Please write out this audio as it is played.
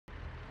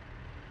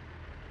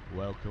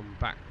Welcome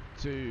back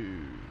to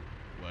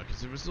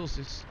Workers and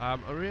Resources. I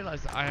realise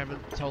that I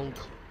haven't told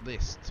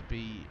this to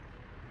be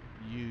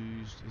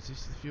used. Is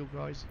this the fuel,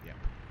 guys? Yep.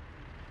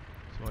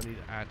 So I need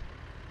to add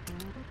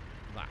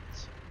that.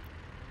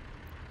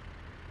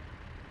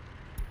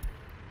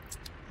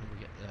 And we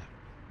get there.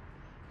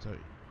 So,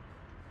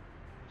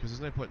 because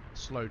there's no point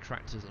slow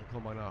tractors and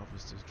combine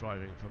harvesters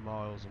driving for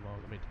miles and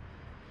miles. I mean,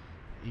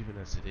 even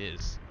as it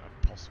is,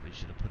 I possibly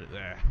should have put it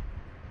there.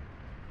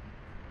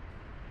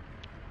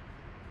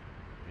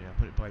 Yeah, I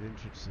put it by the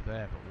entrance to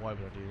there, but why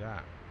would I do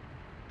that?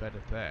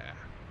 Better there,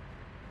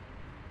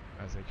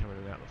 as they come in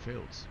and out of the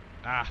fields.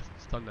 Ah,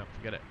 it's done now.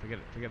 Forget it. Forget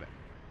it. Forget it.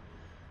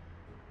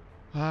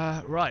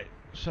 Right.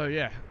 So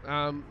yeah.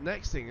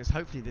 Next thing is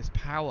hopefully this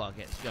power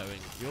gets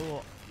going.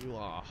 You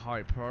are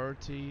high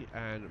priority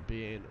and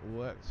being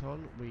worked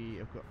on. We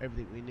have got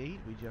everything we need.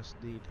 We just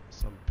need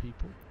some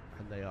people,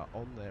 and they are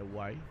on their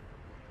way.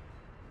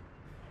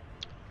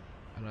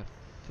 And I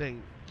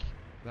think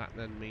that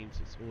then means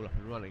it's all up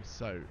and running.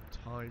 So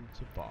time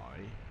to buy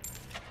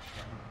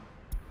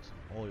some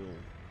oil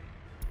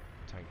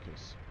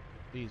tankers.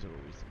 These are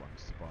always the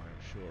ones to buy,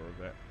 I'm sure of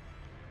it.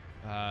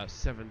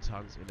 7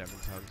 tons, 11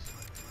 tons.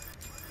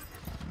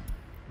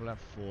 We'll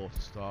have 4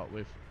 to start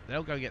with.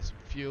 They'll go get some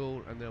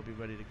fuel and they'll be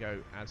ready to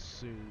go as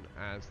soon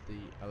as the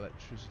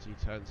electricity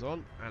turns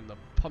on and the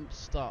pumps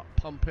start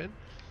pumping,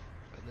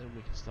 and then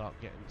we can start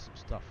getting some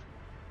stuff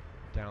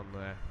down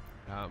there.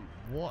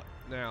 What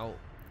now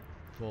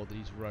for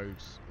these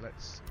roads?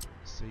 Let's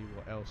see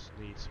what else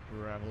needs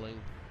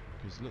gravelling,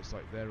 because it looks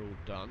like they're all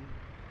done.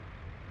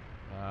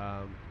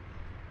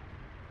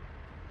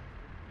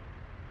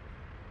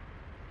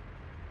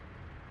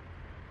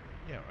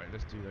 Yeah, right,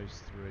 let's do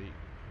those 3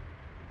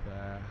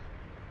 there.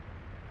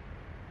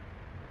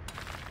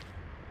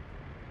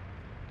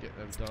 Get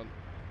them done.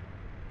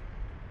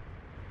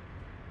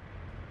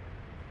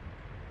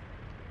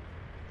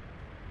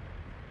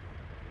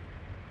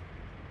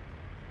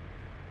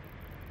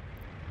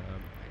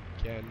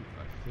 Again,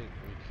 I think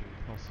we can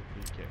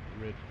possibly get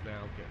rid of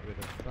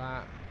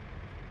that,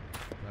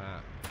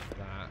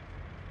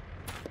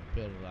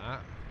 bit of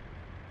that,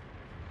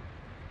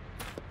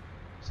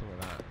 some of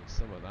that, and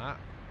some of that.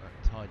 That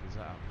tidies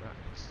that up. That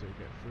can still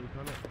get through,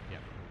 can it?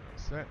 Yeah,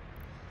 that's it.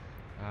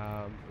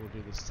 We'll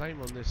do the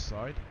same on this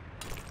side.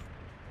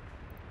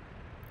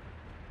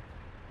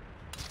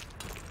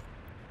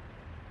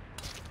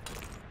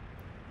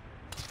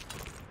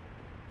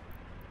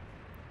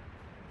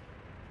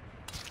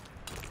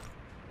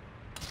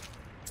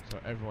 So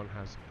everyone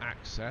has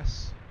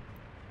access,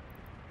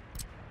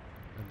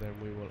 and then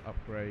we will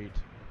upgrade.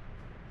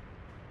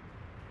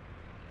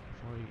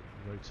 If I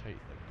rotate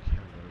the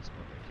camera, this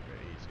might make it a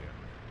bit easier.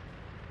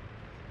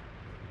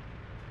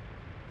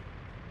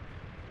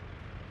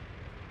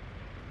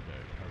 No,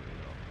 apparently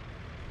not.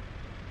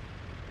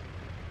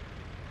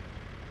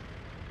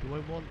 Do I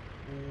want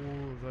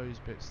all of those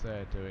bits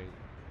there doing?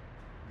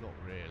 Not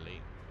really.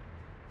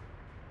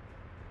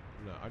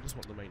 No, I just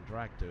want the main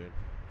drag doing.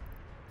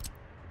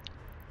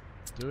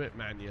 Do it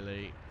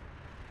manually.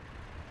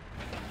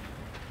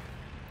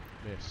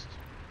 Missed.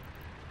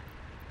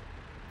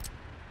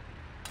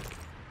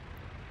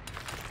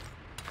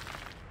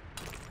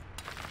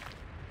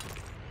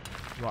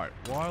 Right,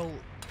 while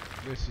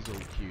this is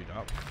all queued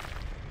up.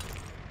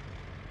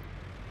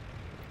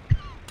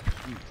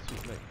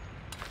 Excuse me.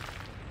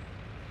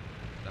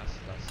 That's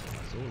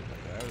all of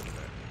it there, isn't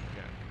it?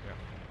 Yeah, yeah.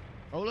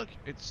 Oh look,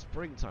 it's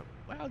springtime.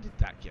 How did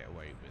that get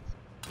away with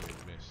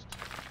being missed?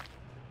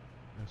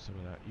 Have some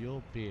of that.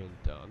 You're being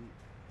done.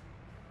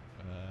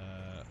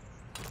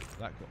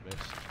 That got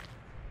missed.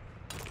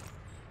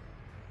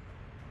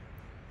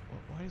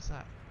 Why is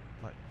that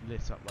like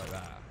lit up like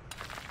that?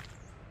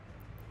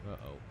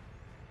 Uh-oh.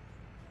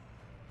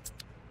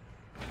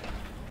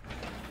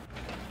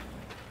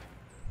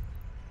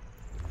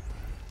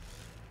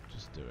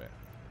 Just do it.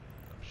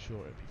 I'm sure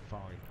it'll be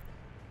fine.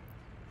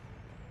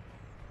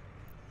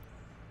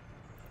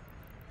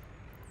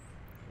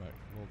 Right,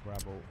 more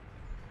gravel.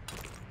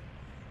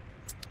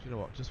 Do you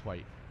know what? Just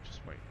wait. Just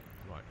wait.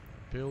 Right.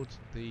 Build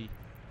the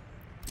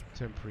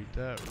temporary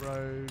dirt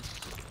roads.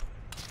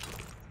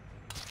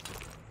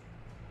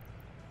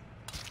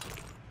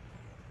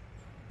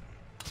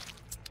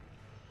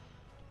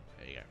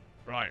 There you go.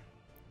 Right.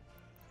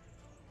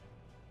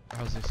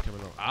 How's this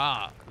coming on?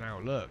 Ah! Now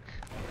look.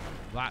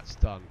 That's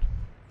done.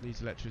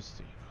 Needs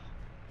electricity.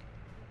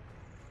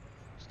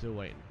 Still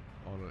waiting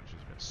on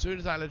electricity. As soon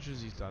as that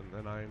electricity is done,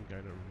 then I am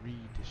going to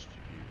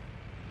redistribute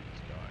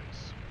these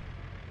guys.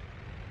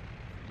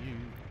 You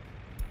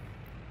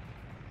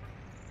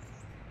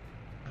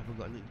haven't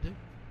got anything to do.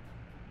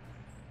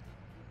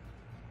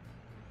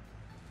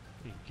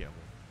 You can get on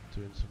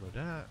doing some of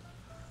that.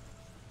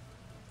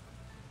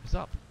 It's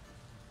up.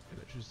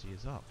 Electricity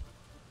is up.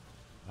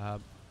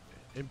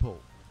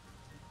 Import.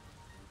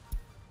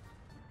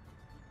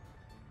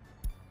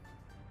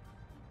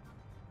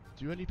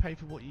 Do you only pay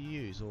for what you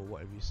use or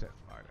whatever you set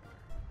for? I don't know.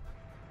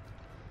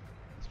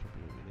 That's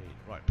probably what we need.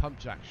 Right, pump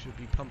jack should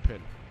be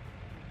pumping.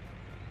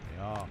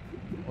 They are.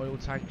 Oil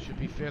tank should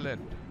be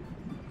filling.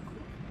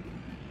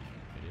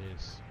 It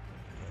is.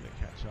 Let it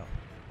catch up.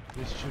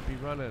 This should be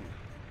running.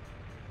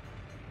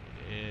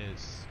 It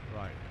is.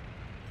 Right.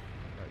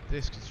 Right.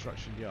 This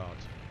construction yard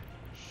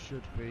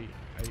should be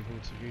able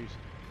to use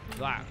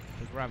that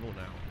for gravel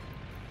now.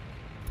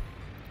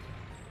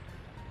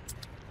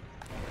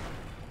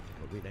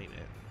 We'll rename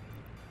it.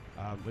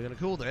 We're going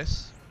to call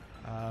this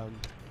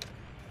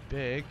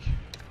Big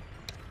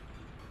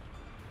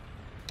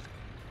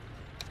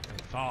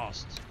and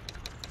Fast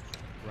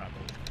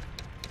Gravel.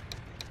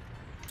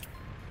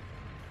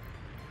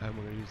 And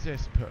we're going to use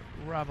this to put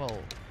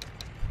gravel.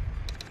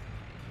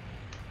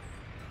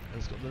 And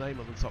it's got the name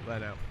on the top there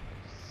now.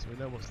 So we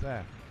know what's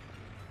there.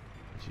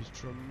 Which is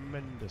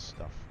tremendous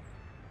stuff.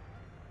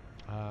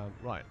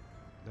 Right.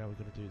 Now we're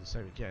going to do the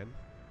same again.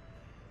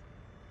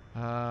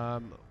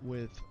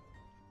 With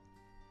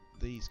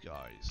these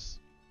guys.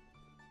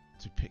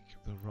 To pick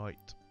the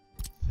right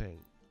thing.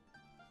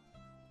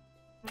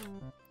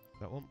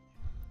 That one.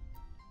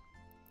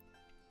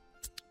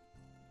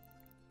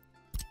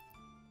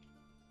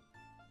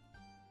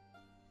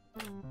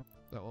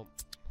 That one.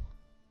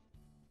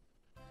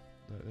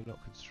 No, they're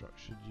not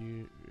construction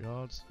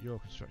yards. Your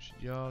construction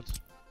yard.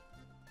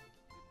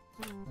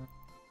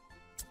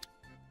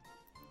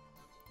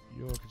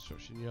 Your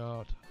construction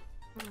yard.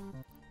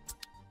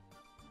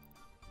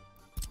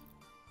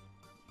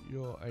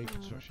 You're a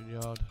construction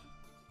yard.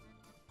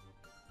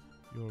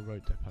 You're a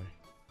road depot.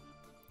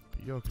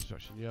 But your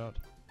construction yard.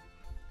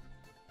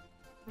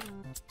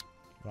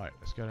 Right,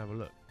 let's go and have a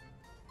look.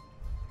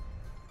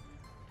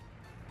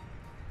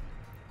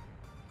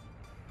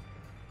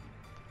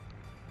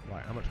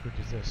 Right, how much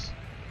quicker is this?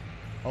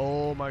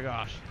 Oh my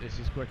gosh, this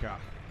is quicker.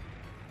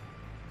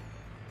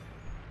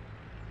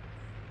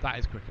 That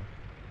is quicker.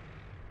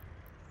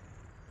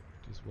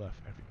 It is worth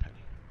every penny.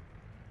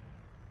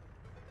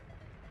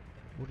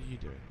 What are you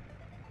doing?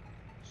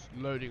 It's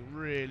loading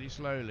really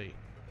slowly.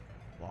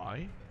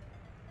 Why?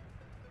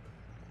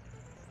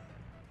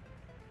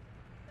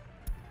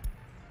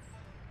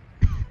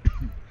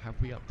 Have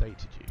we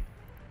updated you?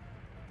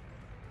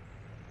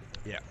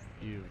 Yeah,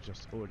 you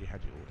just already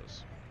had your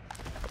orders.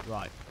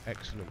 Right,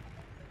 excellent.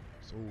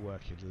 It's all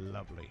working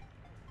lovely.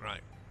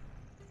 Right.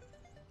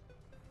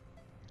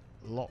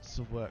 Lots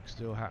of work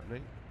still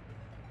happening.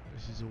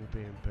 This is all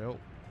being built.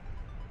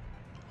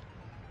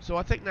 So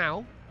I think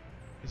now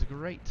is a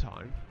great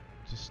time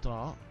to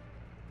start.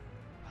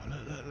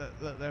 Oh,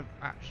 look, they're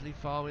actually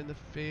farming the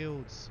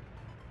fields.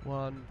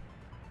 1,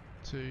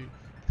 2,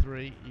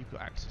 3. You've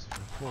got access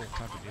for a 4th,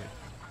 haven't you?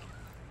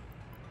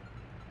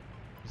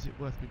 Is it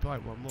worth me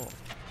buying one more?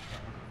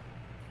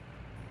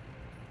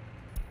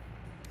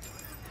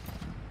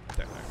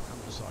 Don't know,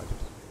 haven't decided.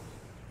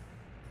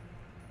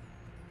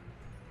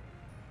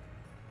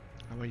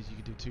 How many you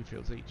can do 2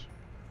 fields each?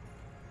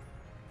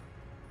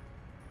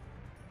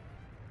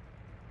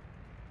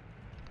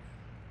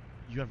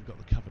 You haven't got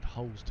the covered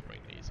holes to bring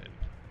these in.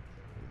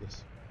 Look at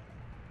this.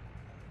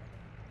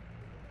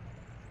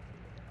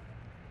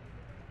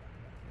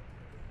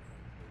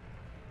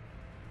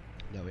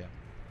 No, we haven't.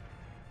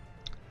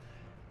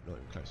 Not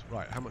even close.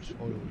 Right, how much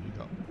oil you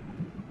got?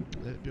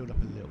 Let it build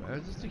up a little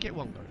bit. Just to get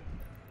one going.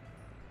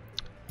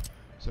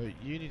 So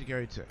you need to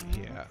go to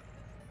here.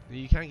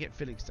 You can get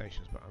filling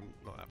stations, but I'm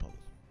not that bothered.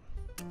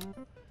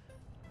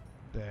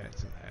 There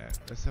to there.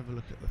 Let's have a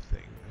look at the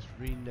thing. Let's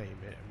rename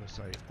it and we'll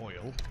say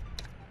oil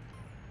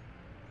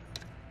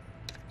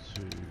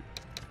to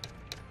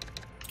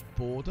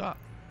border.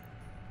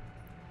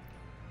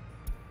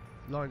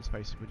 Line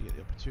spacing when you get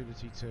the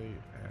opportunity to,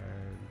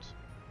 and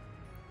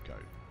go.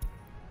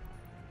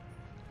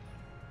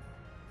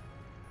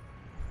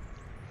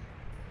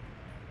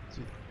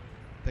 See,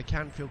 they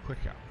can feel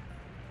quicker,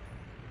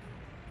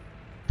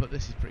 but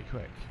this is pretty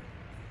quick.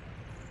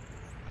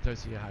 I don't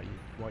see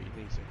why you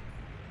need to.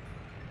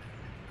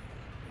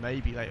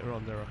 Maybe later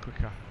on there are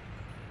quicker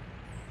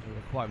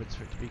requirements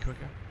for it to be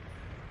quicker.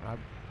 I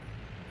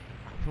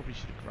probably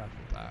should have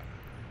gravelled that.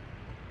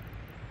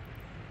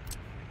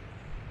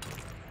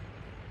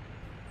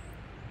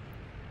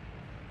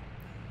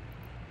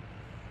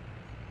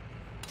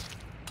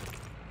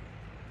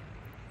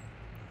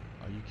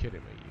 Are you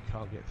kidding me? You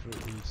can't get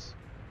through these.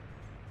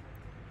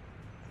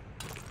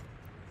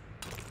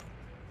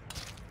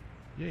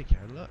 Yeah, you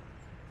can, look.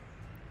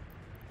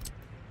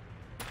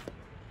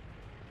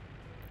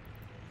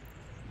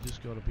 You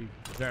just got to be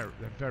they're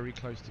very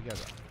close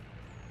together.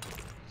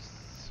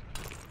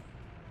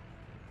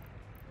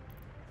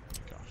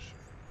 Gosh.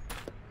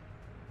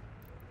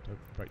 Don't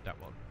break that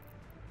one.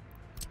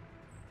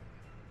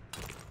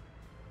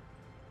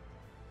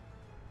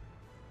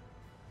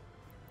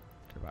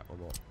 Go back one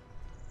more.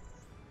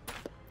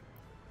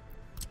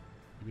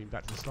 You mean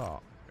back to the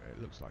start?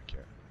 It looks like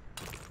it.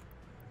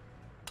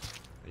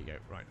 There you go.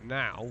 Right,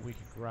 now we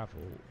can gravel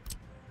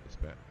this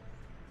bit.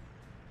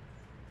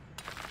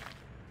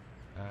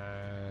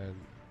 And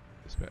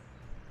this bit.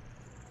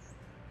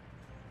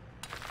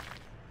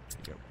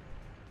 There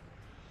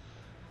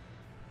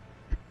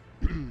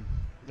you go.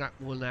 That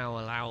will now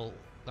allow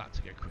that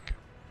to go quicker.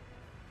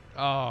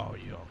 Oh,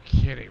 you're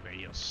kidding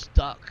me. You're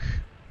stuck.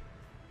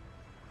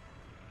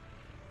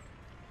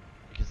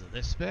 Because of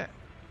this bit?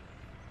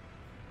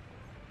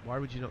 Why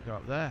would you not go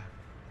up there?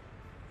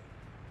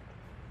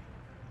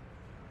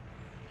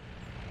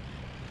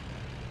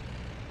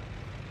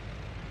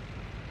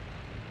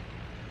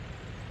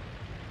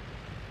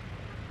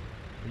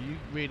 Are you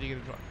really going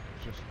to drive?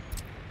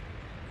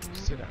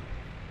 Just sit down.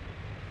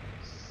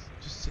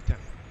 Just sit down.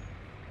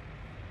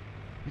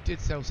 We did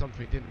sell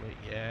something, didn't we?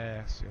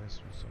 Yes, we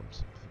sold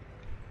something.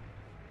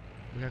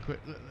 Look how quick,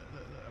 look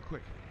how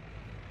quick.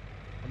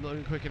 I'm not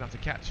even quick enough to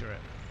capture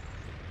it.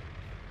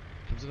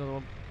 Comes another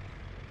one.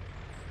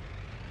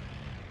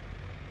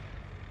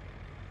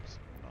 It's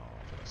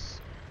marvellous.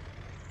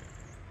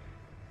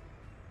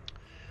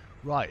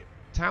 Right,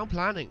 town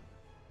planning.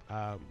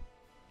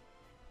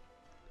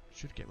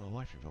 Should get my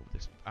wife involved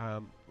with this.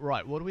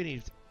 Right, what do we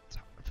need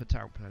for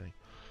town planning?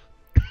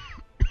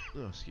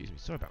 Oh, excuse me,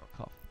 sorry about my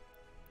cough.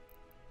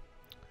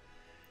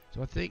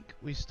 So I think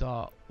we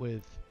start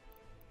with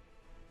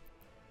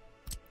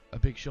a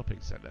big shopping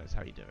centre is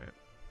how you do it.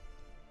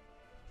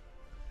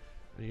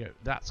 There you go.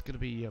 That's going to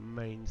be your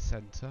main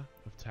centre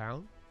of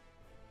town,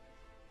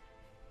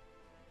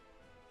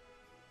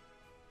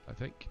 I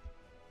think.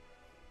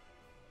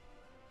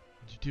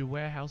 Did you do a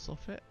warehouse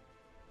off it?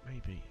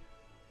 Maybe.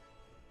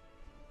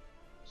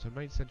 So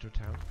main centre of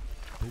town.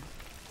 Boom.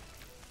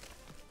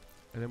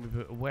 And then we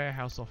put a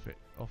warehouse off it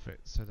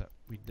so that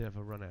we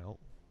never run out.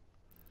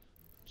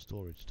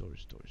 Storage,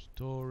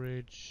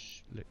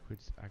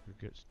 liquids,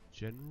 aggregates,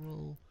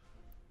 general,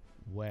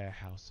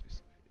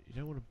 warehouses. You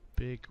don't want a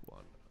big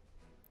one.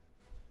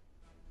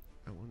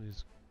 That one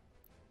is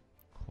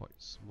quite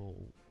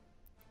small.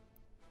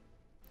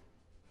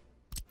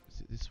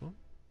 Is it this one?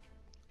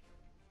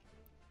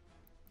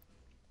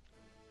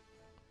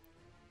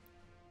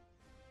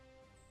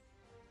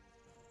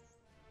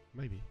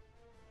 Maybe.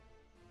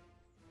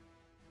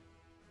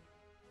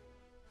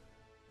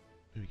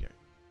 Here we go.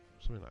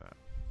 Something like that.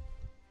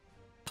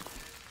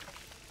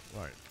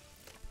 Right.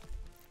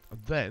 And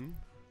then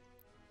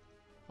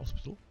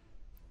hospital.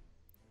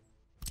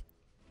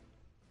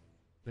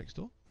 Next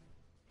door.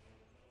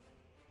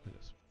 I think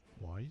that's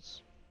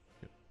wise.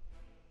 Yep.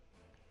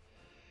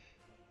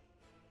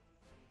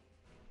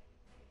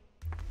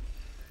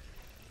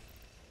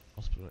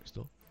 Hospital next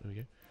door. There we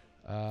go.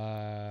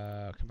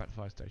 Come back to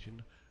fire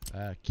station.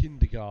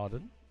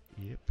 Kindergarten.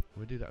 Yep.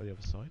 We'll do that on the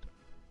other side.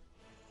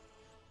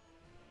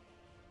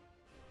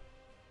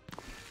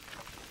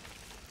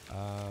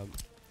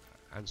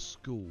 And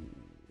school.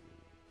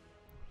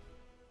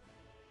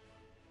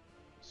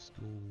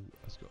 School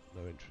has got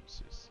no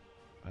entrances.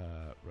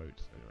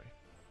 Roads, anyway.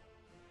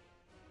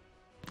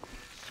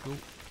 School.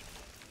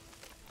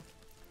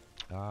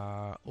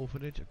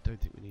 Orphanage. I don't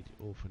think we need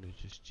an orphanage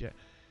just yet.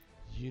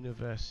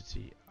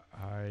 University.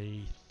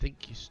 I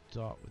think you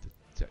start with a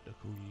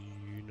technical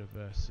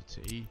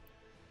university.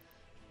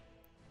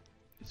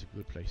 It's a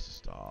good place to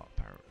start,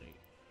 apparently.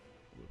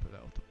 We'll put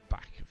that off the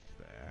back of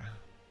there.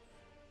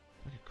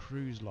 Like a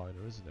cruise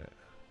liner, isn't it?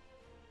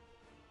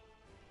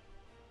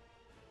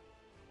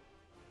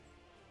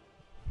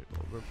 A bit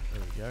more room.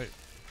 There we go.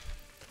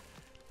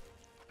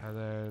 And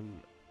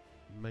then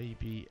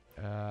maybe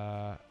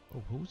oh,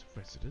 halls of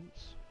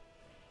residence.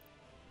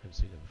 Haven't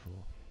seen that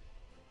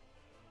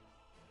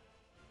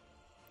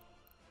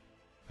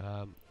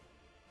before.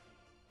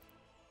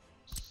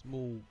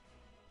 Small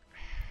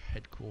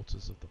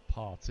headquarters of the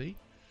party.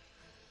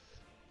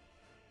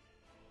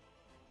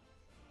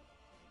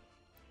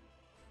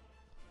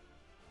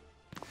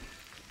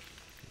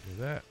 Do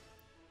that.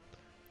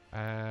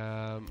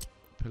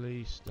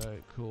 Police, no.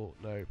 Court,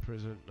 no.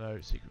 Prison,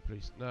 no. Secret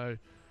police, no.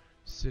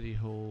 City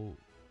hall,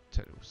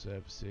 technical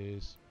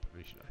services,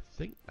 pollution. I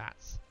think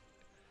that's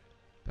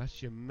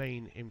your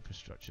main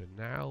infrastructure.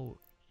 Now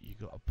you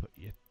got to put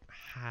your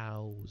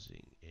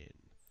housing in.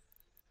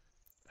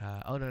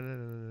 Oh no.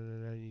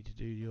 You need to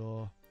do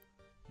you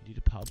need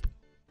a pub.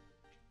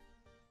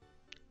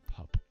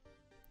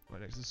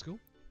 Right next to the school.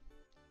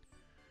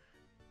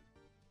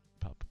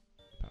 Pub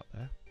about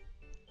there.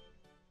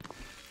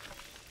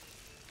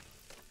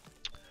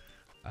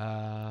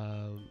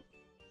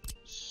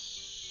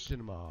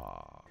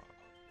 Cinema.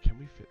 Can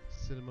we fit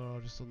the cinema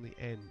just on the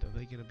end? Are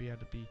they going to be able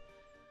to be?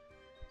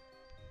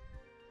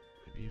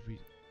 Maybe if we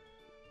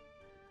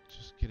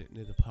just get it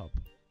near the pub.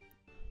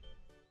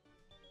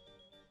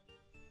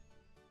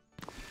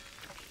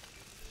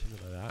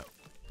 Something like that.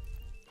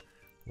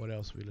 What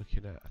else are we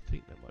looking at? I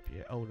think that might be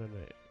it. Oh no.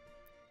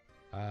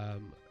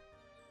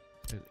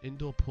 An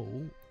indoor pool.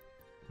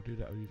 We'll do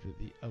that over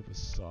the other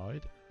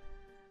side.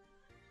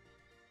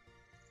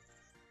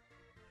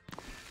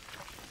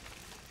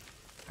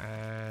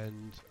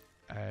 And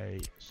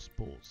a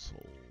sports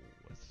hall.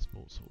 Where's the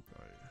sports hall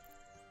going?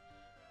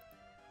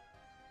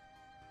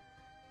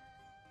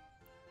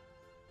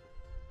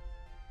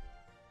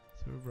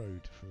 Is there a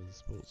road for the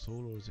sports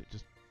hall, or is it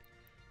just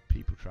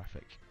people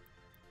traffic?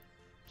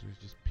 So it's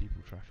just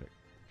people traffic.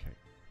 Okay.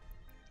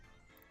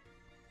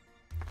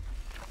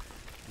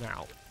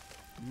 Now,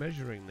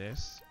 measuring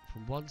this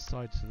from one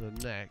side to the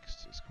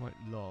next, it's quite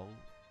long.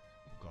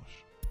 Oh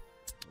gosh,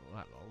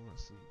 not that long.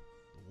 That's in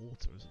the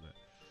water, isn't it?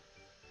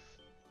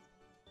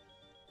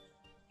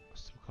 I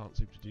still can't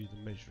seem to do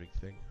the measuring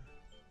thing.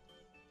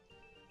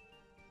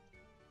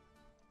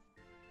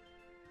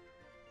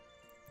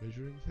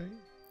 Measuring thing?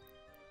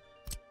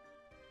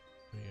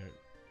 There you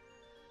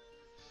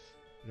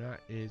go.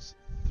 That is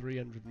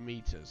 300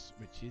 meters,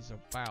 which is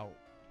about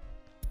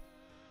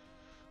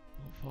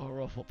not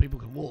far off what people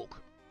can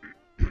walk.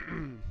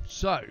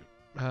 So,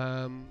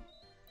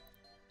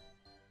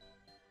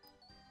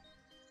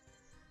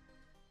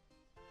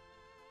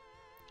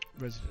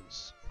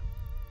 residents.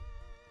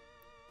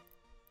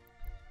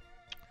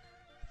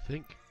 I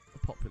think a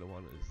popular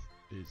one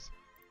is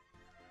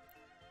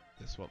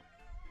this one.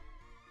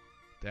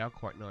 They are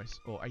quite nice.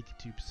 Or 82%. I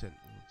thought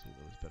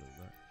that was better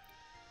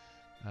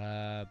than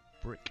that.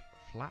 Brick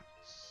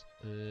flats.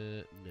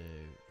 No.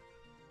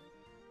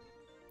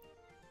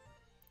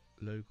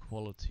 Low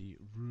quality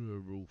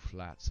rural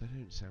flats. They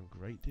don't sound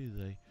great, do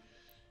they?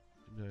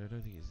 No, I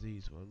don't think it's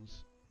these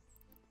ones.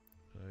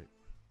 No.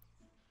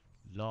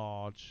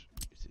 Large.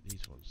 Is it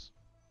these ones?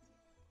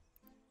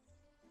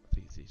 I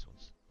think it's these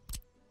ones.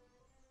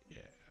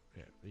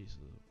 Yeah, these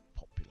are the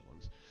popular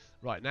ones.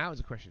 Right, now is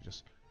a question of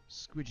just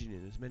squidging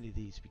in as many of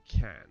these as we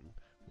can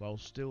while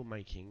still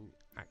making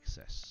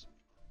access.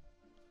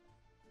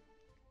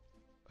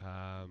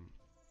 When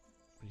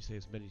you say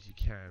as many as you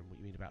can, what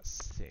you mean about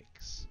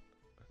 6?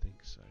 I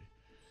think so.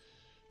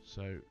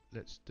 So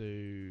let's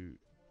do.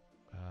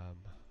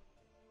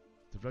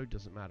 The road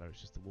doesn't matter;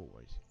 it's just the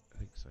walkways. I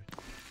think so.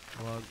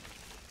 1,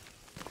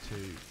 2.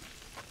 Can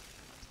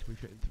we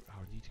fit in?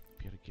 Oh, we need to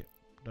be able to get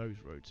those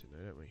roads in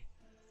there, don't we?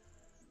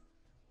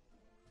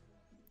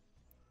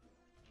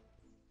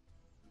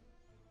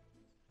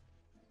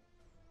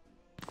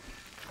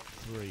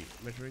 Three.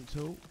 Measuring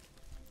tool.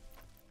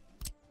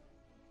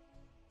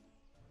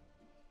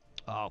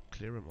 I'll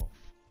clear them off.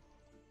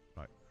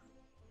 Right.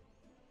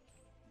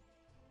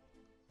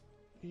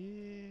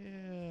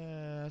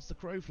 Yeah, as the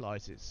crow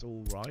flies, it's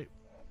all right.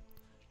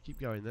 Keep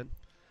going then.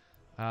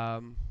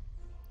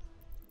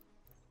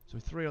 So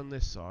 3 on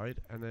this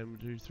side, and then we'll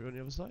do 3 on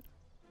the other side?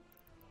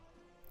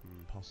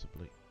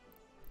 Possibly.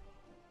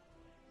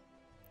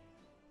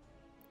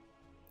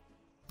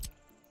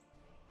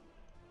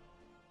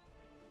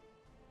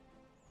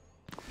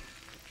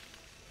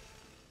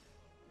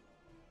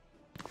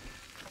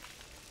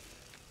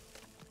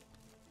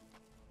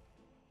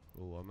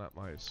 Oh, I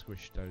might have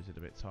squished those in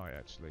a bit tight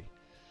actually.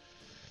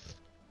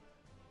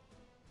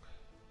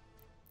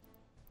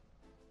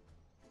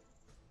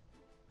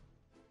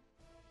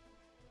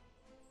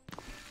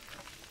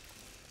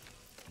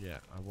 Yeah,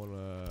 I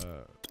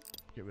wanna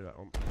get rid of that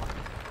one.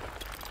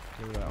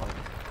 Get rid of that one.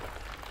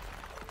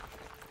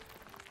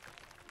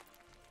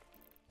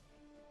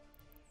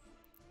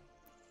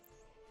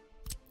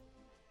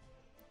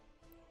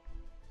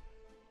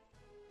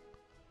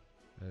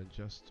 And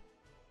just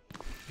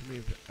give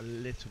me a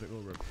little bit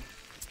more room.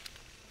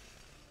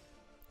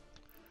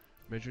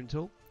 Measuring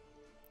tool.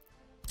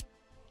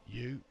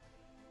 You.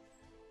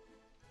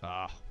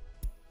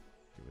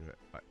 Give me a bit.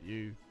 Right,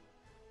 you.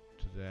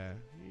 To there.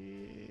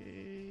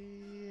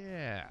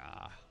 Yeah.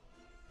 I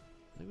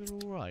think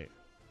we're alright.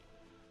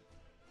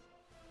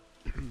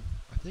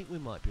 I think we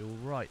might be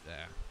alright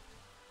there.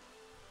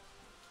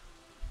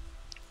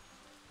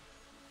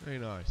 Very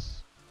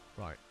nice.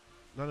 Right.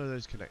 None of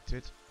those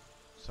connected.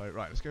 So,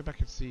 right, let's go back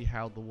and see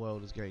how the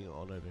world is going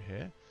on over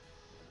here.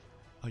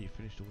 Oh, you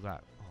finished all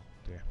that. Oh,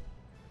 dear.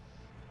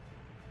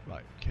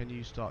 Right, can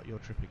you start your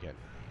trip again?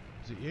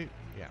 Is it you?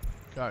 Yeah.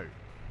 Go.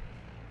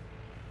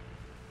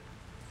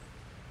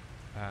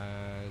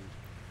 And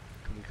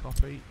can we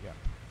copy? Yep.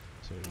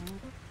 2.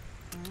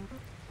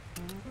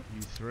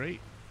 You 3.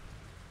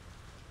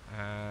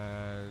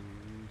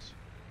 And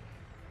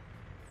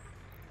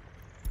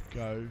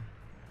go.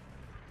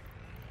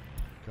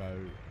 Go.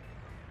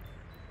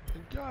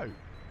 And go.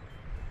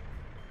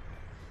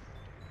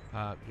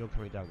 You're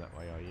coming down that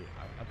way, are you?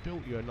 I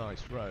built you a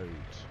nice road.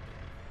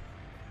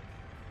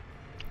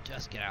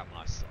 Just get out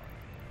my side.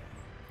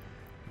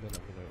 And then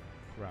I'm going to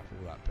gravel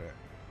that bit.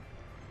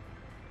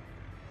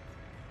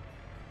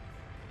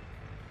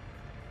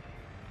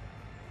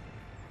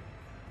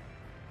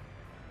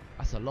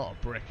 That's a lot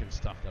of brick and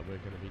stuff that we're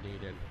going to be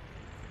needing.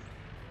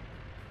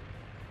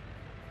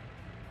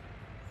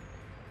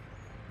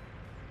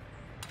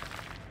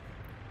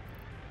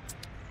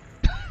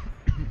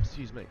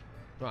 Excuse me.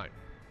 Right.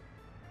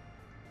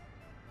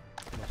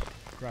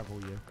 Gravel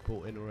you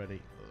bought in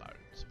already.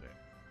 Loads of it.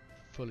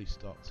 Fully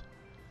stocked.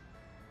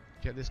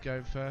 Get this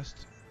going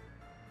first.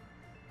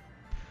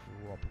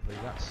 Probably.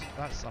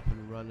 That's up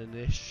and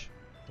running-ish.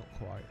 Not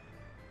quite.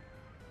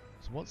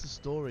 So once the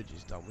storage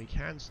is done, we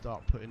can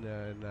start putting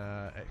an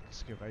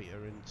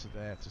excavator into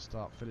there to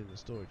start filling the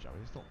storage. I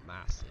mean, it's not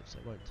massive, so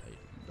it won't take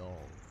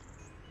long.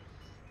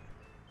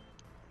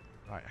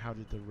 Right, how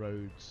did the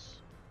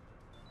roads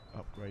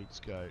upgrades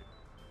go?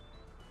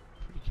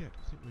 Pretty good.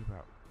 I think we're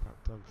about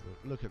done for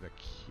the... Look at the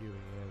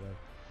queuing there, though.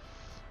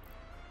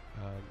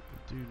 We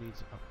do need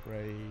to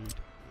upgrade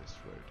this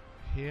road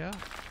here. I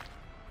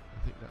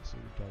think that's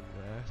all done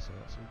there, so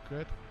that's all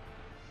good.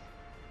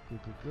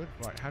 Good.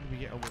 Right, how do we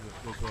get on with it?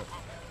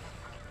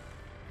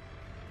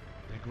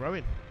 They're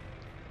growing.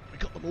 We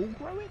got them all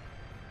growing.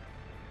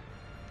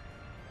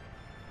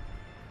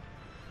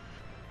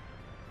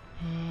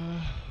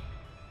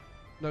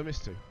 No,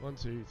 missed two. 1,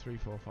 2, 3,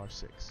 4, 5,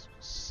 6.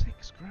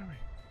 6 growing.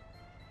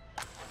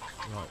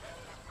 Right.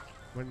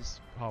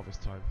 When's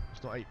harvest time?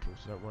 It's not April,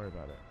 so don't worry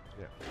about it.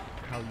 Yeah.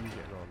 How are you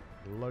getting on?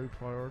 Low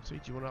priority?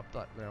 Do you want to up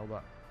that now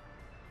that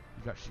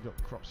you've actually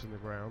got crops in the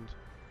ground?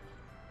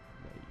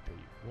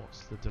 Maybe.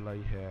 What's the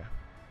delay here?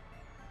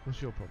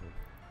 What's your problem?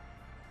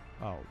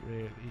 Oh,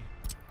 really?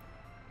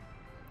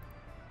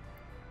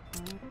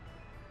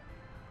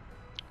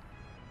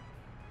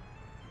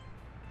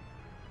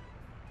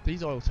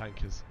 These oil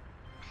tankers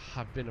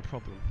have been a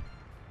problem,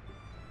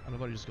 and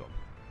I've only just got them.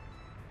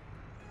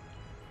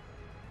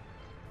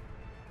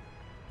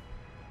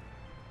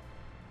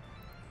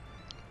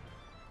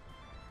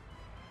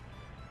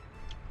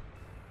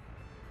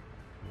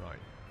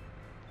 Right,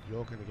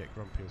 you're going to get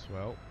grumpy as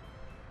well.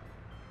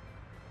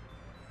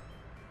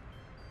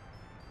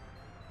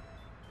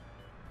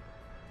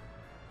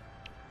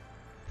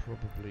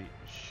 Probably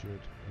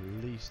should at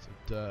least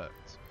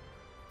dirt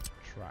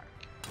track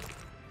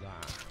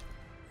that,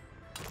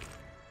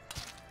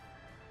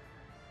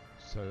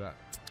 so that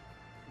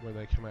when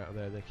they come out of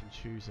there they can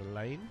choose a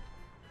lane.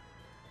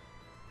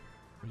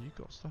 Oh, you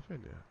got stuff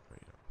in there? No,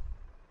 you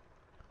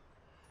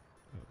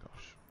don't. Oh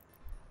gosh.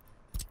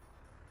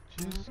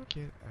 Just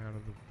get out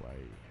of the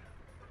way.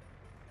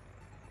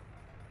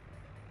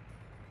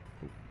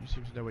 Oh, you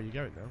seem to know where you're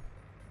going now.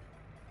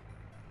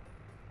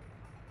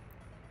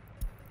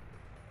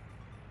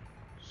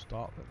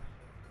 Start them.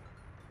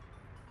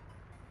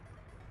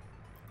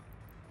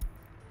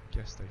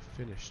 Guess they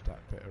finished that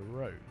bit of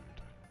road.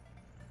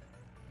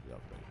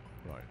 Lovely.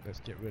 Right,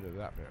 let's get rid of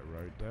that bit of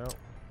road now.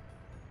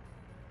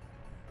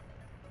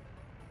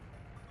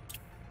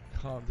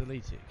 Can't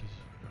delete it because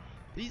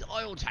these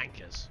oil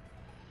tankers.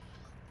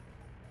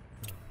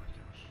 Oh my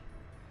gosh.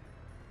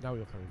 Now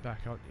you're coming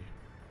back, aren't you?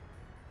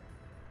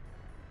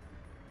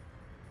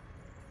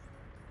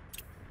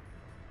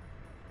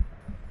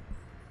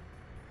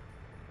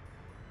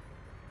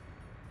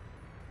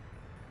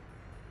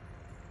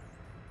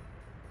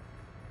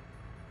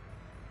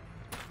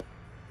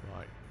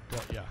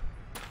 Got ya.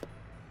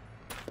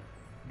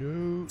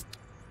 No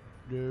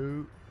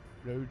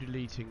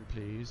deleting,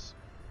 please.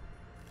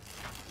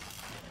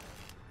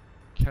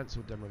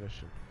 Cancel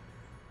demolition.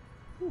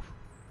 Whew.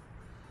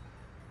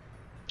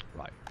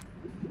 Right.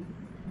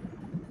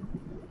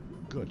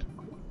 Good.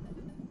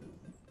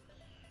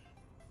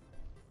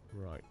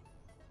 Right.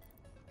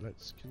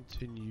 Let's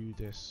continue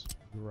this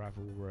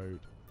gravel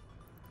road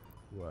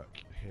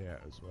work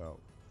here as well.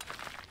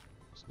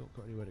 It's not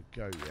got anywhere to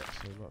go yet,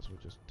 so we might as well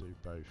just do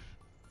both.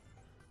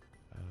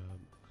 I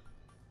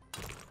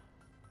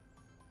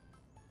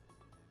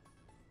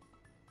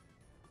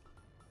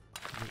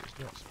mean, it's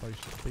not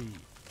supposed to be.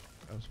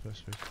 I was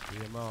supposed to be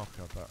a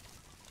marker, but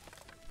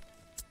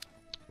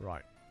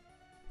right.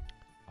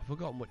 I've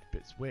forgotten which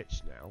bit's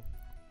which now.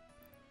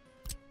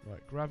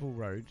 Right, gravel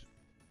road.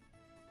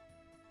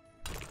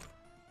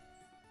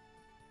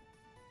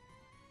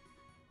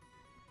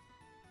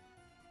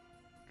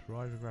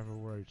 Drive a gravel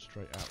road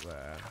straight out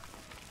there,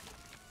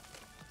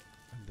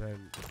 and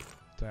then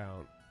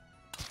down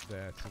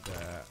there to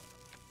there,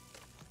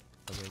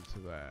 and then to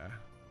there,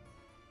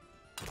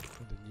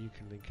 and then you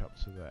can link up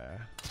to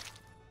there.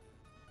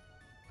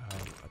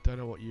 I don't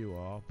know what you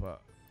are,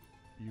 but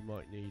you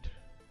might need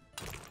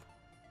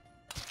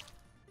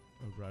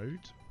a road.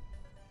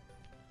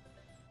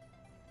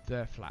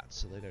 They're flat,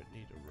 so they don't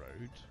need a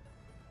road.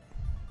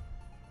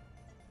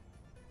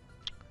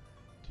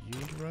 Do you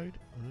need a road?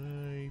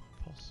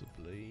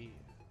 Possibly.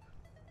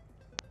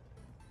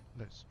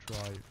 Let's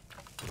drive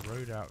the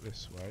road out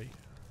this way,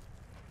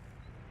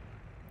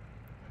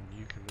 and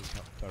you can link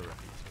up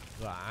directly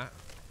to that.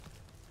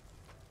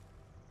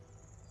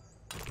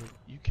 I mean,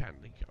 you can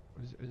link up.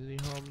 Is there any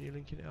harm in you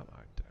linking it up?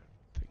 I don't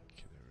think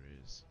there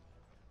is.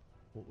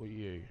 What were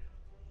you?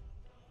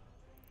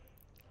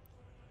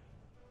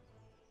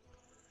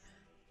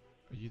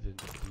 Are you the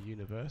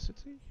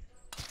university?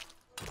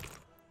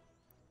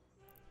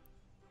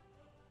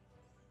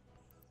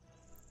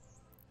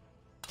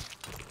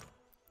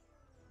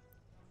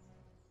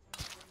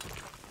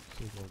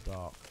 Still gone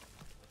dark.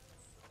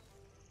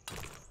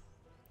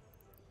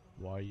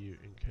 Why are you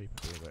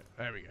incapable of it?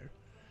 There we go.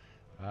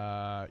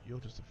 You're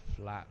just a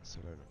flat, so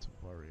I don't have to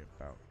worry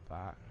about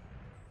that.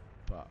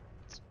 But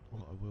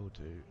what I will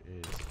do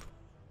is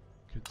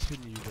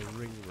continue the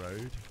ring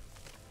road.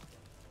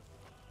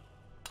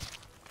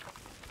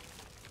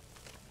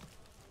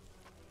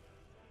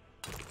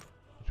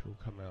 Which will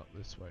come out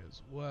this way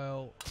as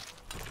well.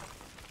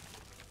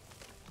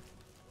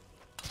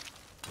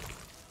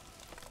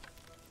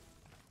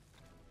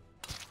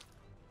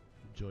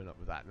 Join up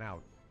with that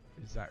now.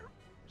 Is that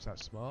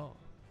smart?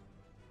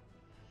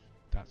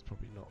 That's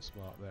probably not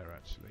smart there,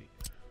 actually.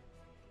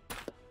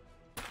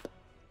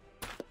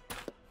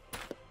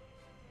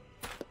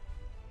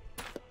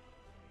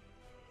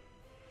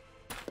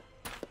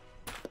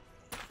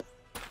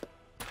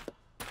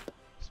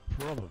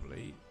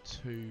 probably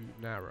too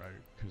narrow,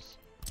 because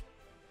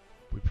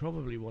we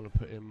probably want to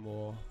put in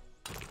more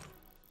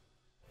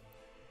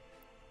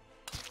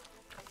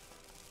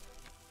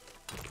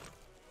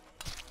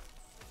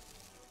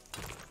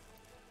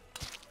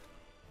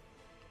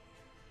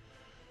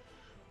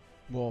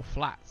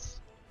flats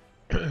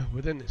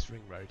within this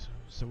ring road.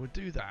 So we'll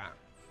do that.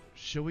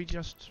 Shall we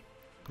just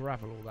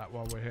gravel all that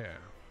while we're here?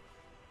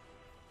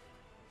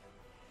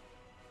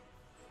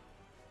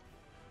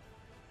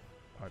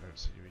 I don't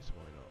see a reason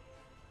why not.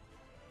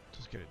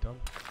 Just get it done.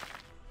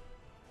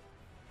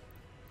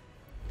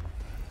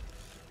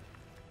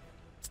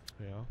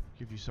 Yeah,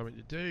 give you something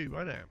to do,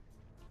 won't it?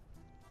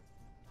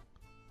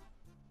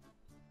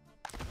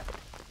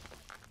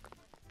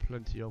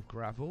 Plenty of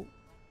gravel.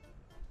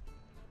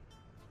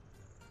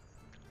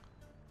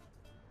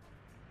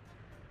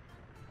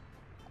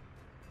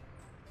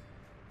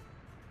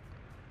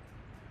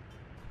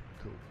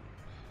 Cool.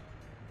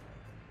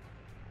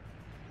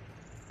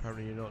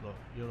 Apparently you're not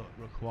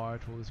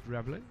required for all this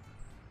graveling.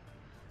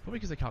 Probably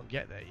because they can't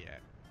get there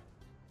yet.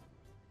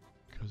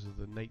 Because of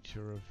the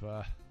nature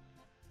of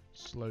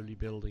slowly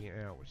building it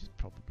out, which is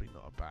probably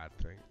not a bad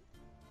thing.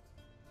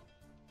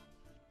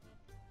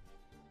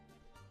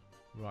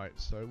 Right,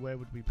 so where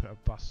would we put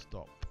a bus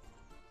stop?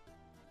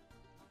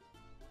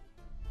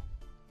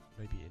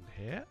 Maybe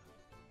in here?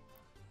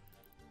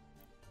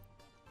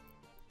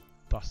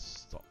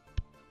 Bus stop.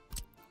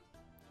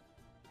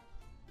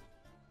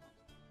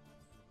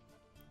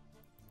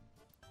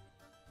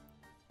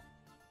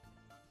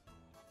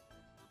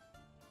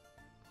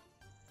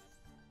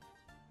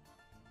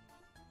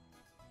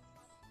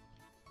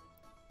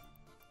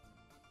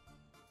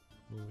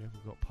 Well, we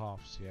haven't got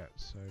paths yet,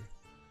 so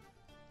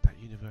that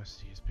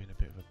university has been a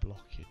bit of a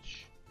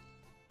blockage.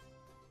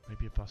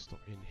 Maybe a bus stop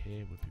in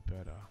here would be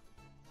better.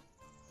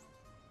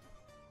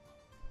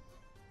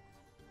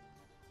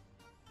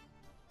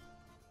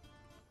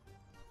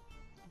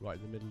 Right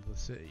in the middle of the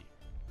city.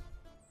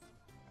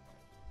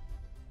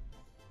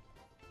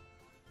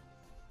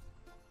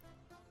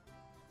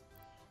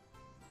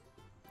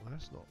 Well,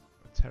 that's not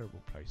a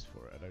terrible place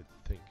for it, I don't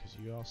think, because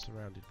you are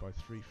surrounded by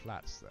 3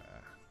 flats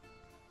there.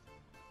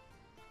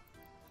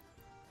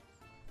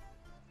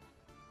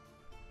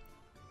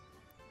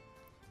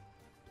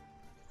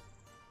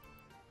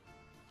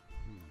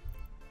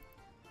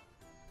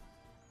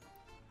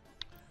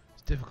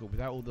 Difficult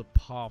without all the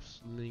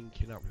paths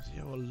linking up.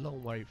 You're a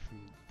long way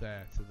from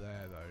there to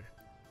there, though.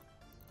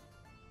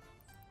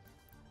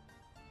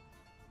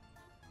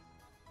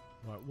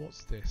 Right,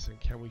 what's this? And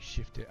can we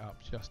shift it up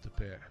just a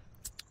bit?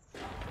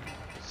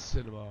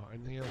 Cinema.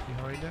 Anything else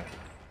behind it?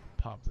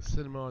 Pub. The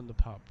cinema and the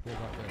pub. What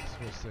about this?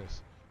 What's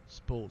this?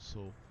 Sports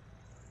hall.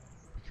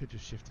 We could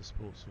just shift the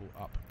sports hall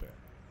up a bit.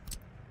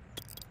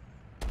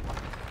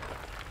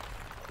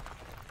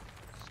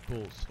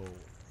 Sports hall.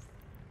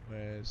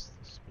 Where's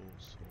the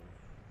sports hall?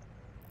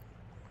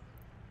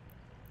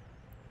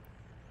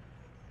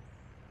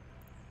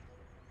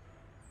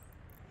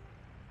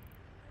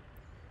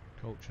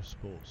 Culture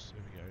sports,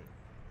 here we go.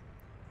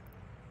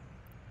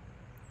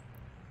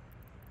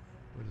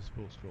 Where's the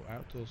sports hall?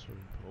 Outdoor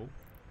swimming pool.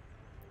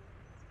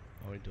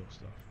 Oh, indoor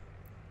stuff.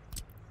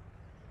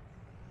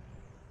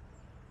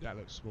 That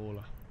looks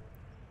smaller.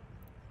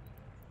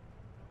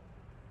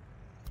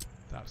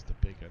 That's the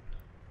big one.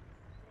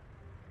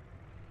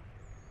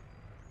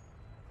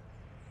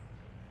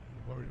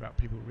 I'm worried about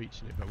people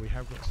reaching it, but we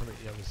have got something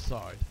on the other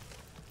side.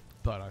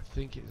 But I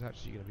think it's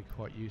actually going to be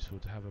quite useful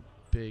to have a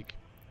big,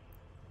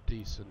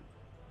 decent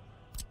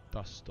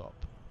bus stop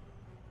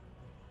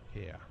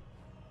here.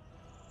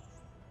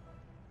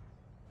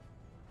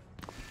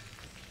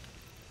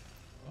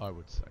 I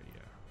would say,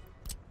 yeah.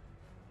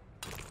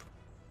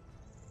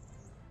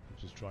 We'll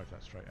just drive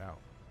that straight out.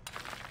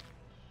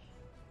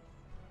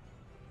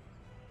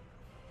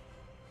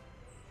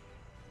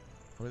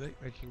 I mean,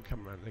 they can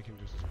come around, they can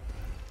just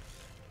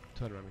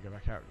turn around and go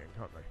back out again,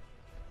 can't they?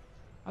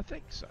 I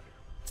think so.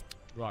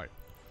 Right.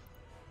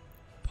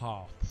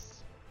 Paths.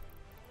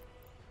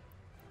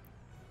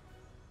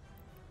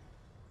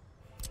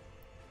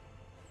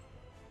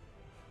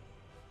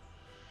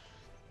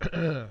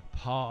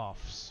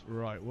 Paths.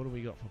 Right, what do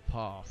we got for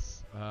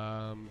paths?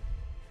 No,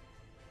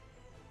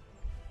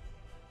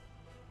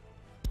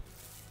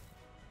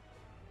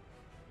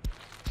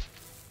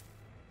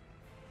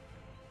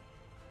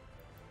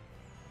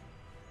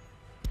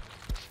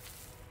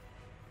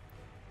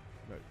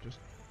 just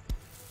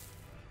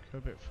go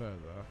a bit further.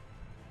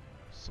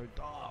 It's so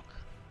dark.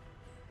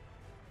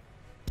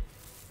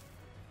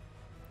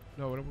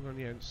 No, we're not going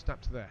to the end.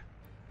 Snap to there.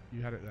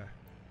 You had it there.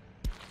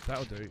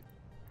 That'll do.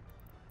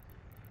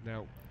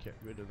 Now get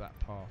rid of that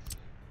path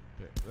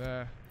bit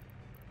there.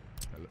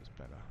 That looks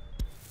better.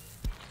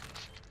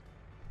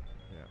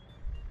 Yeah.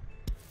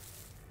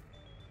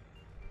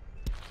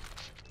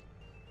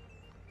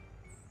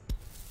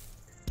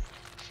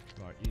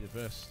 Right,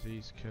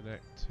 universities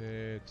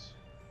connected.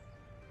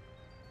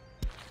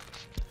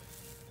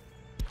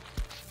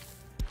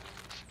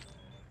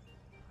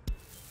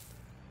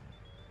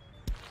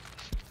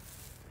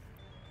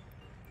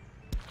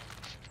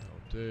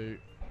 do.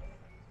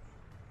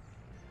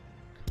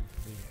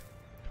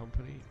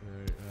 Company.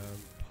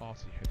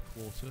 Party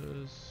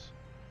headquarters.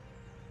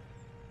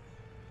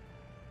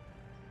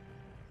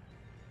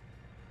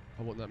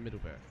 I want that middle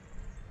bit.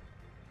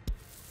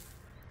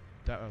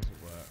 That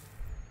doesn't work.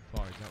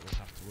 Fine, that will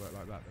have to work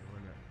like that then,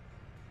 won't it?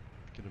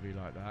 It's gonna be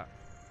like that.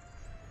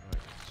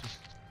 Right, it's just...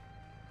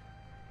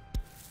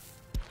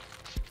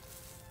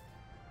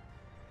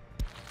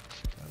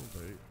 That'll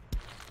do.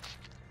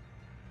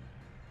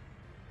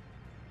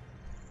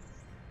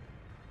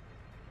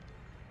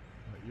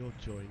 Right, you're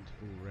joined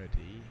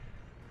already.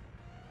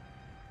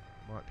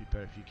 Might be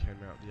better if you came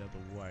out the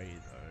other way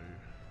though.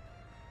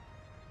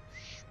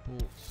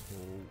 Sports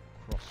hall,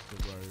 cross the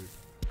road.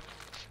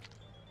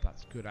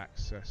 That's good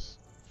access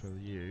for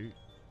you,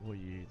 or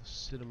you. The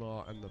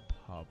cinema and the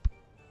pub.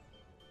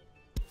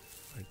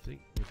 I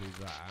think we'll do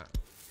that.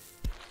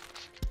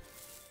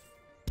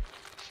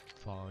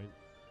 Fine.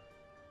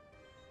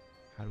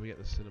 How do we get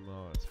the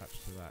cinema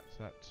attached to that?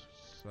 So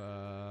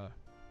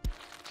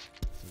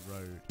that's the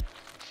road.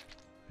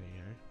 There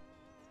you go.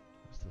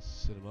 That's the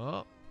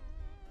cinema.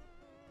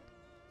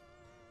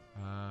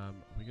 Are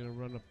we going to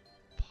run a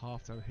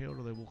path down here, or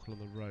do they walk along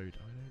the road?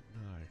 I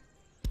don't know.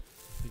 I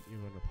think you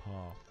run a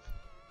path.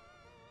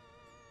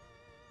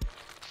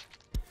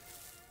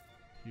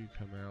 You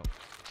come out.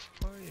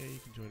 Oh yeah, you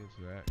can join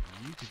onto there.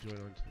 You can join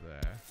onto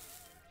there.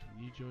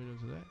 Can you join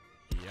onto there?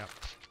 Yep.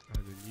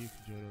 And then you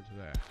can join onto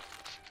there.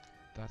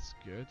 That's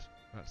good.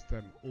 That's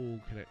them all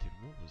connected.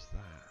 What was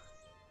that?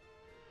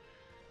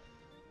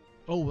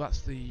 Oh,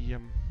 that's the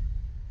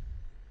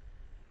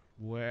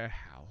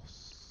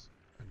warehouse.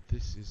 And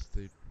this is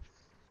the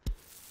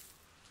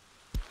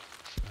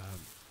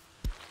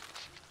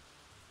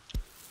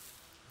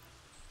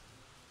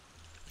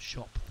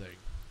shop thing.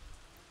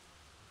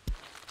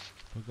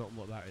 Forgotten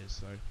what that is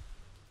though.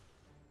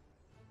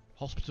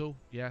 Hospital,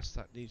 yes,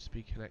 that needs to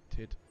be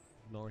connected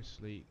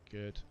nicely.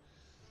 Good.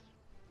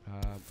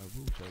 I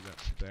will join that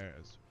to there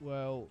as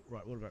well.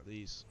 Right, what about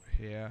these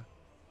here?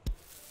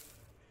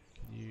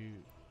 Can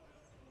you,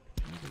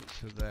 if you link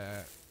to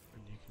there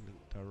and you can link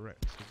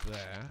direct to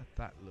there,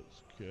 that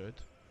looks good.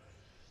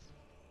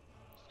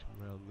 Let's come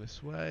around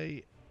this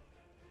way.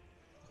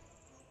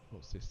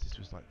 What's this? This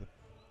was like the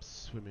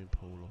swimming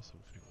pool or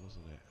something,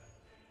 wasn't it?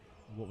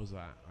 What was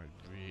that? I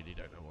really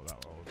don't know what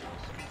that one was.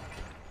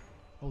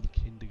 Oh, the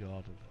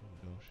kindergarten. Oh my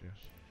gosh, yes.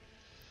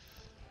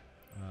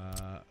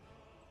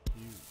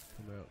 You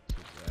come out to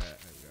there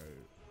and go.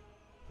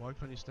 Why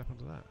can't you step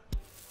onto that?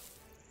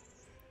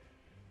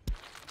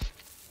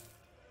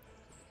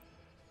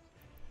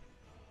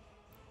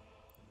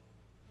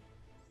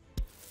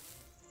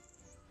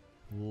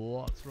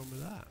 What's wrong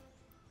with that?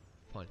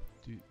 Fine,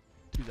 do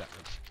that then.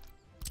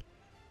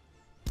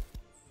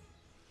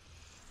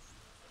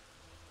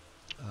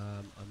 I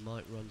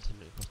might run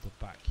something across the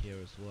back here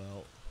as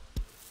well,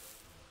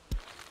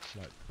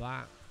 like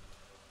that,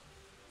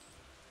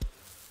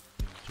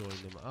 and join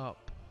them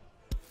up,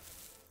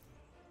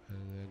 and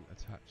then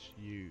attach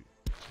you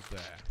to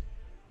there.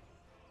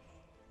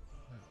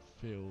 That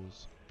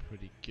feels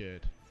pretty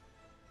good.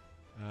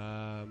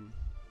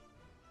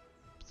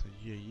 So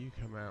yeah, you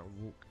come out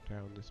and walk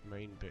down this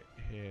main bit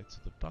here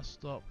to the bus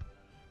stop.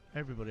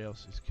 Everybody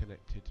else is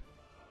connected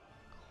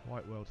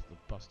quite well to the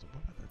bus stop.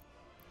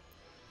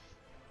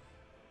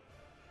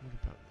 What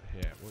about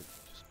here? Well,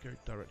 just go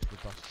direct to the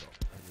bus stop,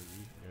 and then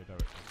you can go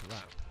direct to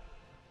that.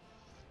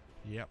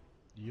 Yep,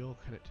 you're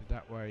connected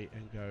that way,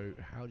 and go.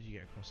 How do you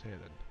get across here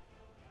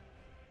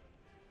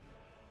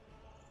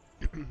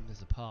then?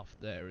 There's a path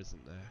there,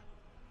 isn't there?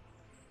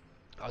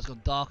 Oh, it's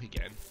gone dark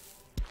again.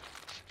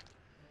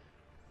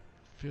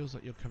 Feels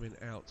like you're coming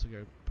out to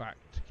go back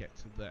to get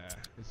to there.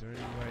 Is there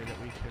any way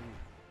that we can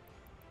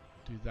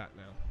do that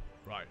now?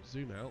 Right,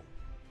 zoom out.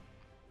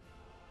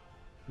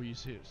 Will you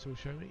see it still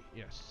show me?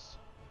 Yes.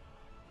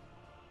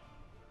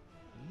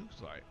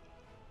 Looks like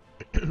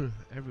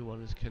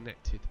everyone is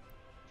connected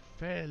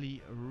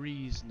fairly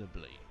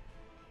reasonably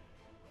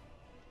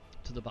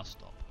to the bus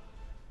stop.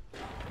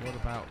 What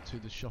about to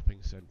the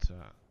shopping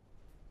centre?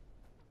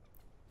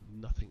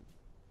 Nothing.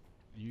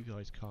 You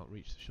guys can't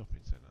reach the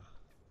shopping centre.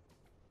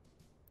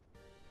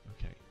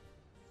 Okay.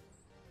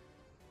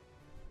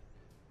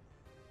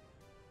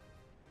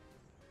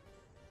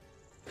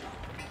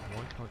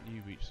 Why can't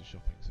you reach the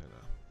shopping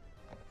centre?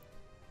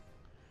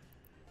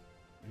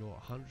 You're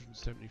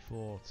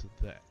 174 to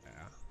there.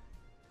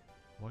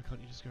 Why can't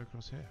you just go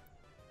across here?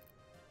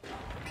 How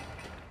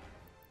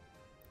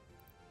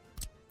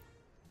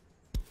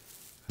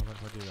about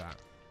if I do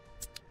that?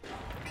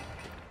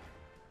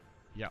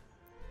 Yep.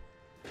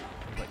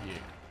 What about you?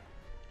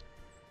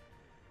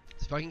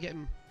 So if I can get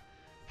him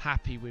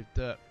happy with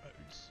dirt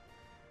roads,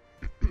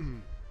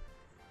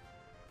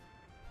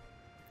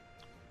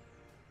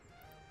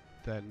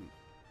 then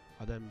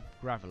I then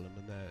gravel them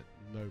and they're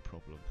no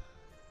problem.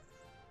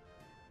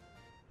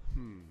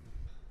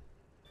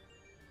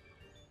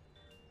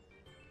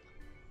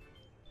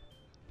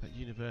 That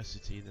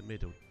university in the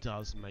middle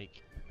does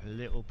make a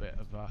little bit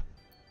of a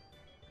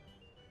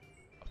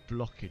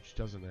blockage,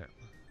 doesn't it?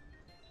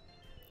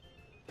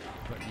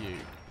 But you,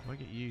 if I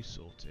get you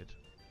sorted,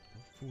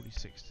 I'm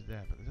 46 to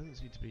there, but there doesn't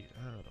seem to be.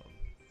 Hold on.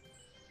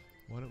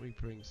 Why don't we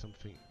bring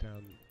something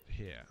down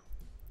here?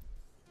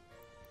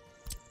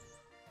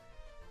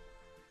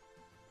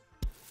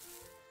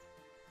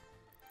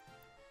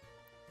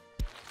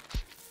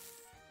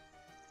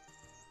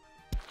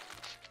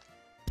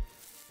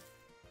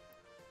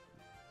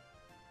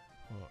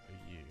 What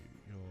are you?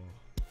 You're...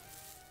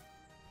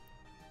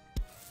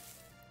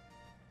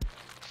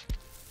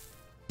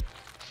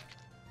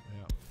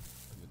 Yeah,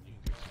 and then you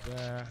can go to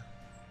there.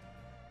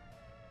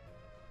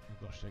 Oh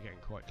gosh, they're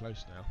getting quite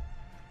close now.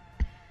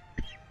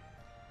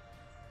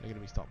 They're going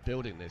to start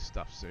building this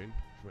stuff soon,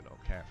 if we're not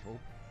careful.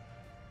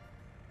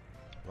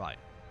 Right.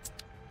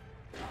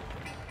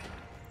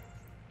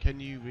 Can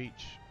you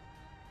reach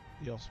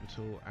the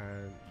hospital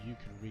and you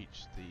can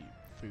reach the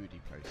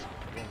foodie place?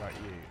 What about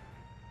you?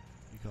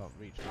 You can't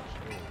reach much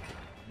at all.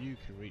 You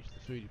can reach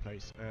the foodie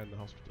place and the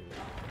hospital.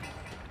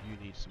 You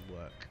need some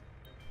work.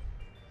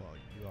 Well,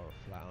 you are a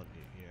flat, aren't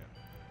you? Yeah.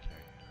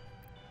 Okay.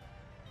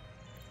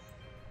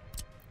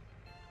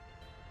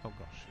 Oh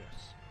gosh,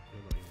 yes.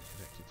 You're not even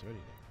connected to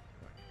anything.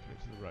 Right,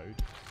 connect to the road.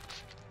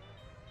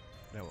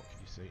 Now what can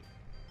you see?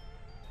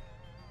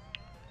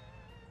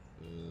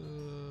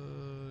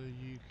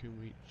 You can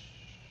reach...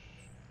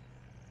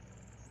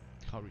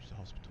 Can't reach the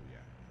hospital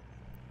yet.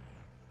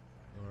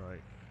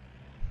 Alright.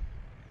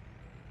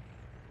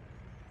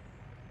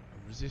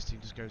 I'm resisting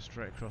just going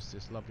straight across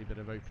this lovely bit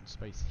of open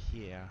space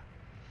here.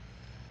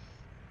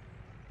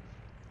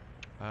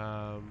 You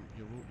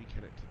won't be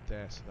connected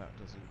there, so that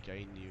doesn't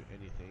gain you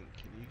anything.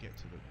 Can you get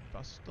to the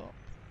bus stop?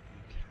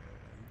 You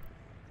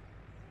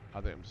can.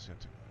 I think I'm just going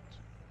to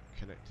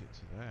connect it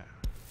to there.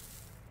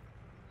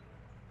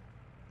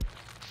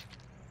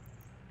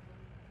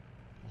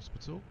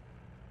 Hospital?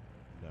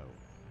 No.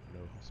 No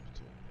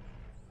hospital.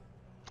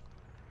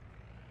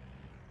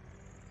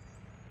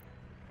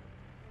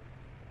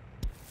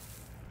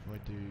 If I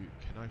do,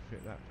 can I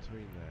fit that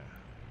between there?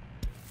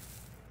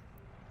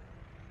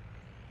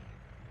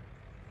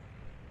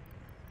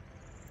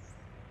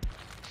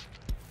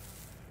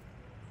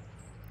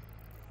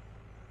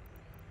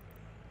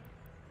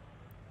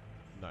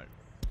 No.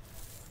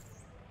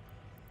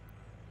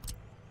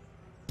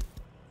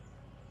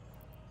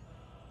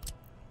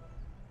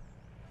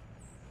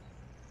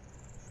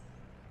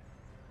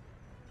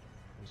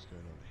 What's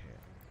going on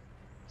here?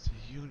 So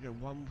you're going to go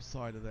one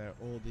side of there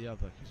or the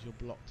other because you're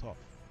blocked off.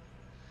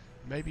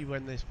 Maybe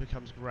when this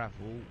becomes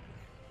gravel,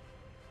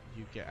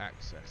 you get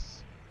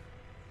access.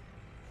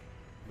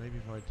 Maybe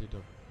if I did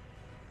a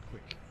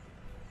quick...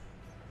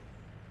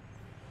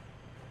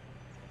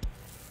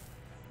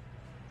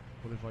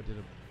 What if I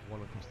did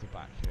one across the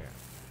back here?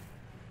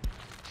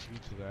 You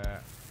to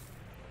there.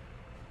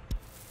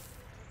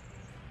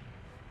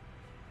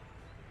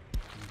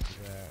 You to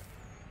there.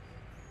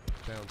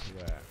 Down to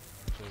there.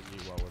 Join you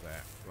while we're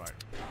there. Right.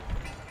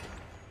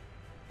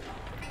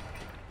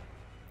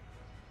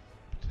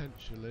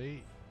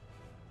 Potentially.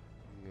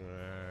 No.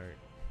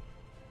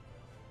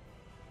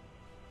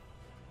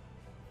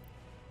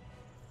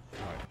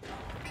 Right.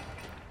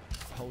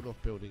 Hold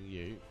off building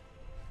you.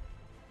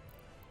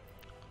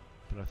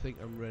 But I think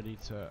I'm ready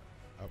to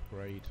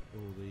upgrade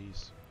all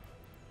these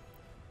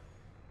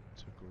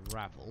to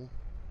gravel.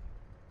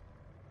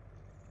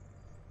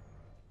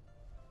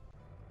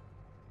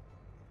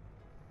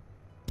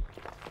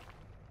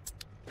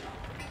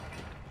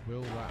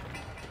 Will that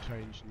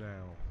change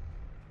now?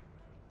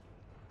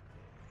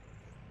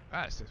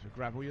 Ah, it says for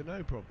gravel you're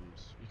no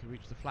problems. You can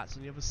reach the flats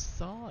on the other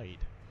side.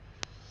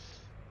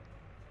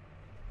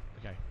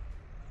 Okay.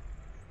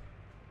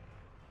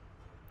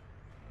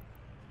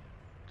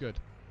 Good.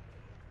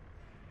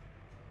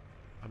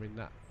 I mean,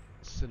 that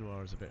cinema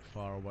is a bit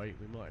far away.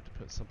 We might have to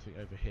put something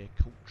over here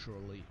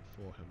culturally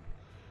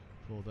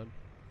for them.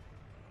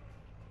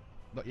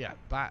 But yeah,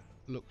 that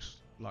looks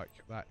like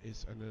that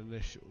is an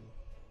initial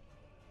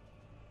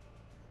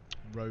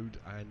road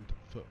and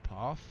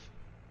footpath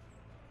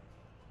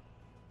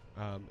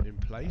in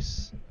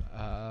place.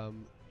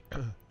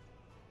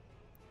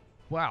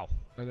 Wow,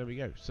 and there we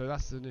go. So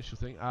that's the initial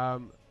thing.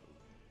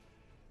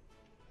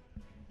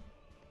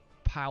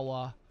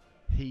 Power,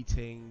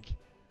 heating,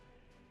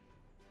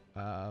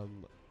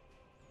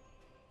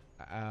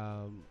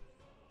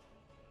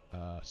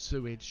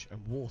 sewage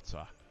and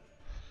water.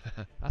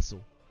 That's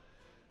all.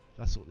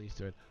 That's what needs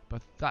doing.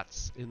 But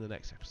that's in the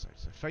next episode.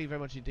 So thank you very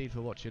much indeed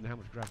for watching. How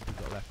much gravel we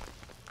got left?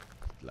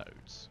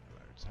 Loads.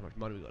 How much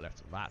money we got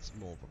left? That's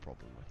more of a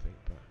problem, I think.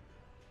 But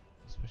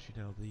especially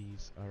now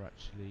these are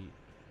actually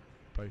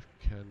both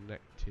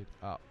connected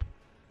up.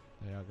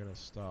 They are going to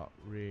start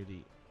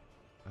really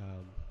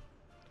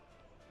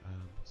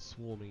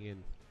swarming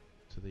in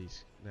to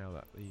these now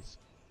that these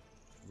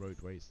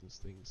roadways and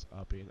things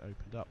are being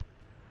opened up.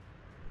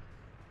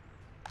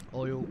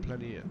 Oil,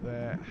 plenty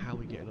there. How are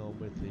we getting on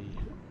with the...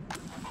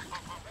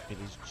 It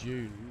is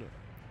June.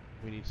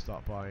 We need to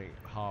start buying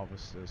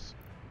harvesters.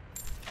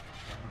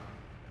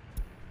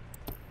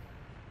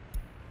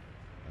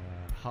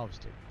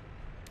 Harvesting.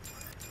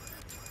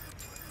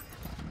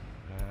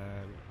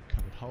 And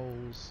cover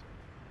holes,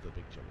 the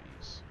big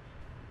jollies.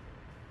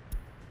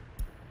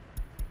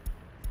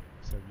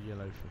 So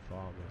yellow for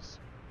farmers.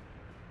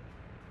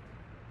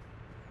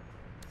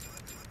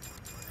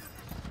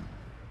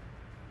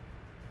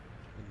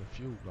 And the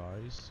fuel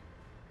guys,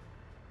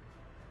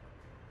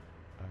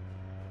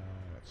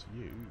 that's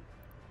you,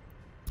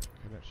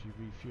 can actually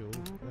refuel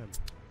them.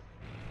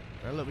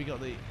 Well, look, we've got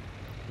the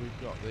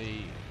we've got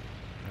the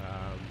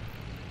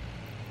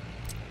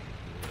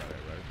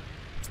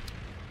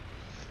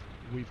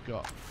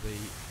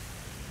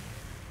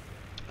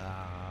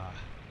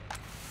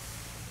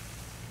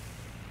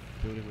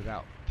building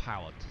without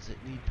power. Does it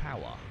need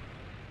power?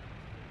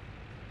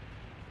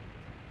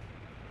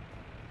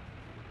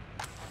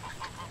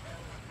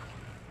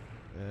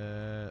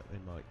 They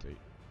might do.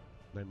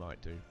 They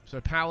might do. So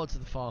power to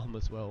the farm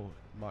as well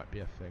might be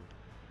a thing.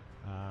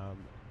 Can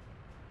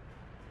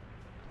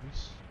we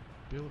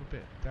build a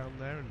bit down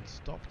there and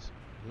stopped?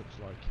 Looks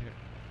like it.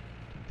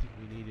 Don't think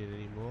we need it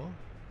anymore.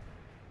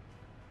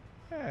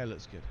 Yeah,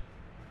 looks good.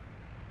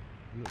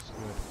 Looks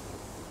good.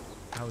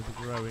 How's the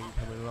growing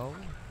coming along?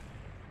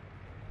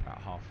 About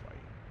halfway.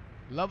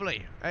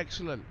 Lovely.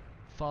 Excellent.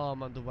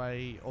 Farm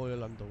underway,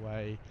 oil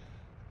underway,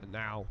 and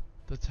now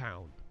the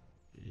town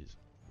is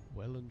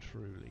well and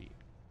truly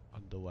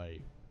underway.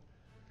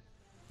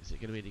 Is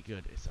it going to be any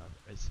good?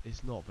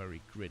 It's not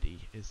very gritty,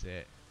 is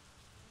it?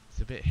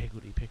 It's a bit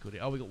higgledy-pickledy.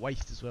 Oh, we got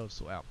waste as well to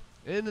sort out.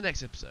 In the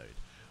next episode,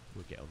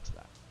 we'll get onto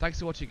that. Thanks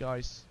for watching,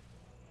 guys.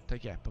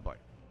 Take care.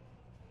 Bye-bye.